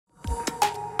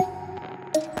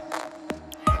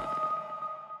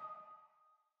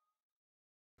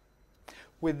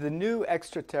With the new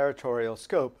extraterritorial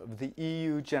scope of the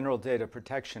EU General Data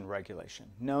Protection Regulation,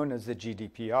 known as the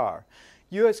GDPR,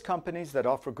 U.S. companies that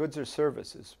offer goods or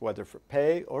services, whether for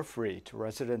pay or free, to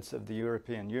residents of the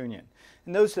European Union,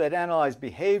 and those that analyze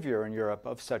behavior in Europe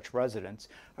of such residents,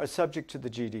 are subject to the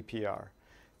GDPR.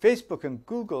 Facebook and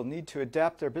Google need to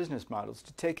adapt their business models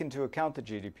to take into account the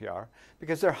GDPR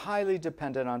because they're highly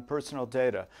dependent on personal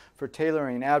data for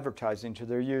tailoring advertising to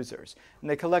their users, and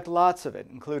they collect lots of it,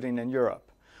 including in Europe.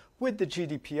 With the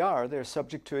GDPR, they are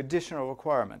subject to additional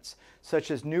requirements,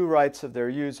 such as new rights of their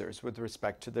users with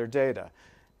respect to their data.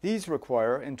 These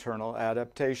require internal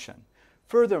adaptation.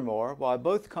 Furthermore, while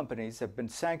both companies have been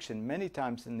sanctioned many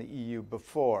times in the EU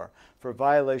before for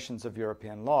violations of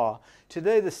European law,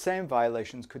 today the same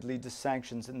violations could lead to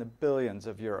sanctions in the billions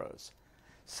of euros.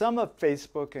 Some of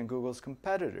Facebook and Google's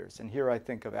competitors, and here I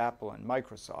think of Apple and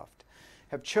Microsoft,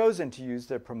 have chosen to use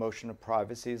their promotion of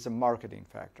privacy as a marketing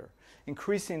factor,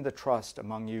 increasing the trust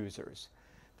among users.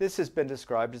 This has been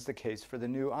described as the case for the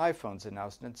new iPhones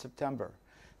announced in September.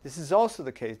 This is also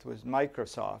the case with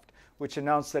Microsoft, which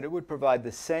announced that it would provide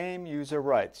the same user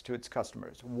rights to its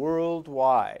customers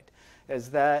worldwide as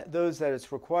those that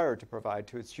it's required to provide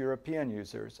to its European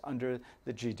users under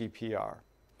the GDPR.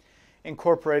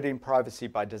 Incorporating privacy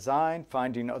by design,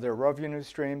 finding other revenue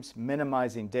streams,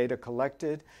 minimizing data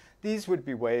collected, these would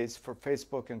be ways for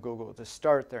Facebook and Google to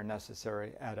start their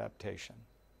necessary adaptation.